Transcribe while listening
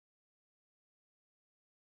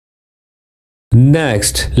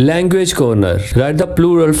Next, language corner. Write the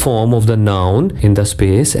plural form of the noun in the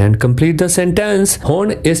space and complete the sentence.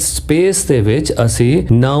 ਹੁਣ ਇਸ space ਦੇ ਵਿੱਚ ਅਸੀਂ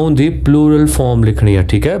noun ਦੀ plural form ਲਿਖਣੀ ਹੈ,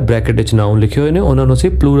 ਠੀਕ ਹੈ। ਬ੍ਰੈਕਟ ਵਿੱਚ noun ਲਿਖੇ ਹੋਏ ਨੇ, ਉਹਨਾਂ ਨੂੰ ਅਸੀਂ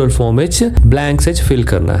plural form ਵਿੱਚ blanks ਵਿੱਚ fill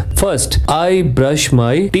ਕਰਨਾ ਹੈ। First, I brush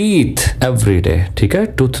my teeth every day, ਠੀਕ ਹੈ।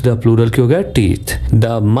 tooth ਦਾ plural ਕੀ ਹੋ ਗਿਆ? teeth.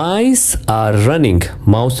 The mice are running.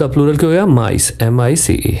 mouse the plural ਕੀ ਹੋ ਗਿਆ? mice,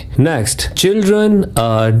 M-I-C-E. Next, children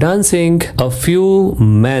are dancing. A few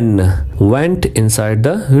men went inside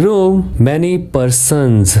the room. Many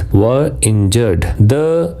persons were injured. The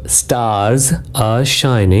stars are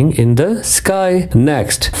shining in the sky.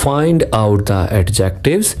 Next, find out the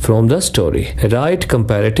adjectives from the story. Write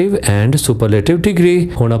comparative and superlative degree.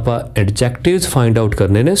 ਹੁਣ ਆਪਾਂ adjectives find out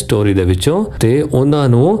ਕਰਨੇ ਨੇ story ਦੇ ਵਿੱਚੋਂ ਤੇ ਉਹਨਾਂ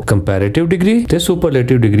ਨੂੰ comparative degree ਤੇ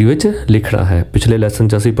superlative degree ਵਿੱਚ ਲਿਖਣਾ ਹੈ। ਪਿਛਲੇ ਲੈਸਨ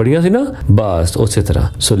 'ਚ ਅਸੀਂ ਪੜ੍ਹੀਆਂ ਸੀ ਨਾ, ਬਸ ਉਸੇ ਤਰ੍ਹਾਂ।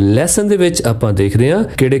 ਸੋ ਲੈਸਨ ਦੇ ਵਿੱਚ ਆਪਾਂ ਦੇਖਦੇ ਹਾਂ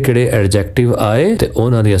ਕਿਹੜੇ adjective ਆਏ ਤੇ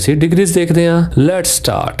ਉਹਨਾਂ ਦੀ ਅਸੀਂ degrees ਦੇਖਦੇ ਹਾਂ। Let's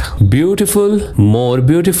start. Beautiful, more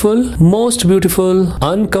beautiful, most beautiful,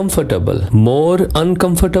 uncomfortable, more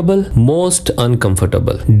uncomfortable, most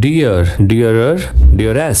uncomfortable. Dear, dearer,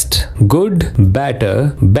 dearest. Good, better,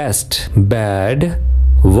 best, bad,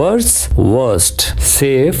 worse, worst.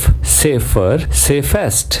 Safe, safer,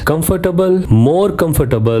 safest. Comfortable, more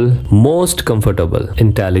comfortable, most comfortable.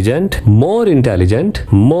 Intelligent, more intelligent,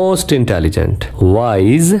 most intelligent.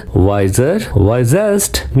 Wise, wiser,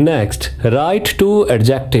 wisest. Next, write 2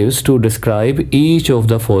 adjectives to describe each of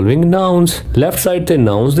the following nouns. Left side ਤੇ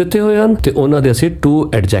nouns ਦਿੱਤੇ ਹੋਏ ਹਨ ਤੇ ਉਹਨਾਂ ਦੇ ਅਸੀਂ 2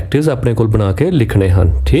 adjectives ਆਪਣੇ ਕੋਲ ਬਣਾ ਕੇ ਲਿਖਣੇ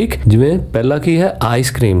ਹਨ, ਠੀਕ। ਜਿਵੇਂ ਪਹਿਲਾ ਕੀ ਹੈ?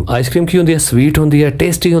 ਆਈਸਕ੍ਰੀਮ। ਆਈਸਕ੍ਰੀਮ ਕੀ ਹੁੰਦੀ ਹੈ? ਸਵੀਟ ਹੁੰਦੀ ਹੈ,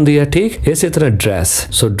 ਟੇਸਟੀ ਹੁੰਦੀ ਹੈ, ਠੀਕ। ਇਸੇ ਤਰ੍ਹਾਂ ਡਰੈਸ।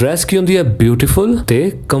 ਸੋ ਡਰੈਸ ਕੀ ਹੁੰਦੀ ਹੈ? ਬਿਊਟੀਫੁਲ ਤੇ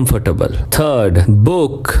ਕੰਫਰਟੇਬਲ। Third,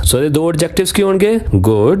 book. ਸੋ ਇਹ 2 adjectives ਕੀ ਹੋਣਗੇ?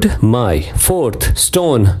 ਗੁੱਡ, ਮਾਈ। Fourth,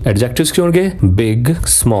 stone. एडजेक्टिव्स क्यों होंगे? Big,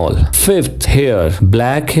 small. Fifth, hair.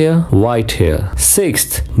 Black hair, white hair.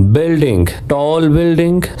 Sixth, building. Tall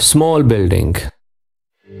building, small building.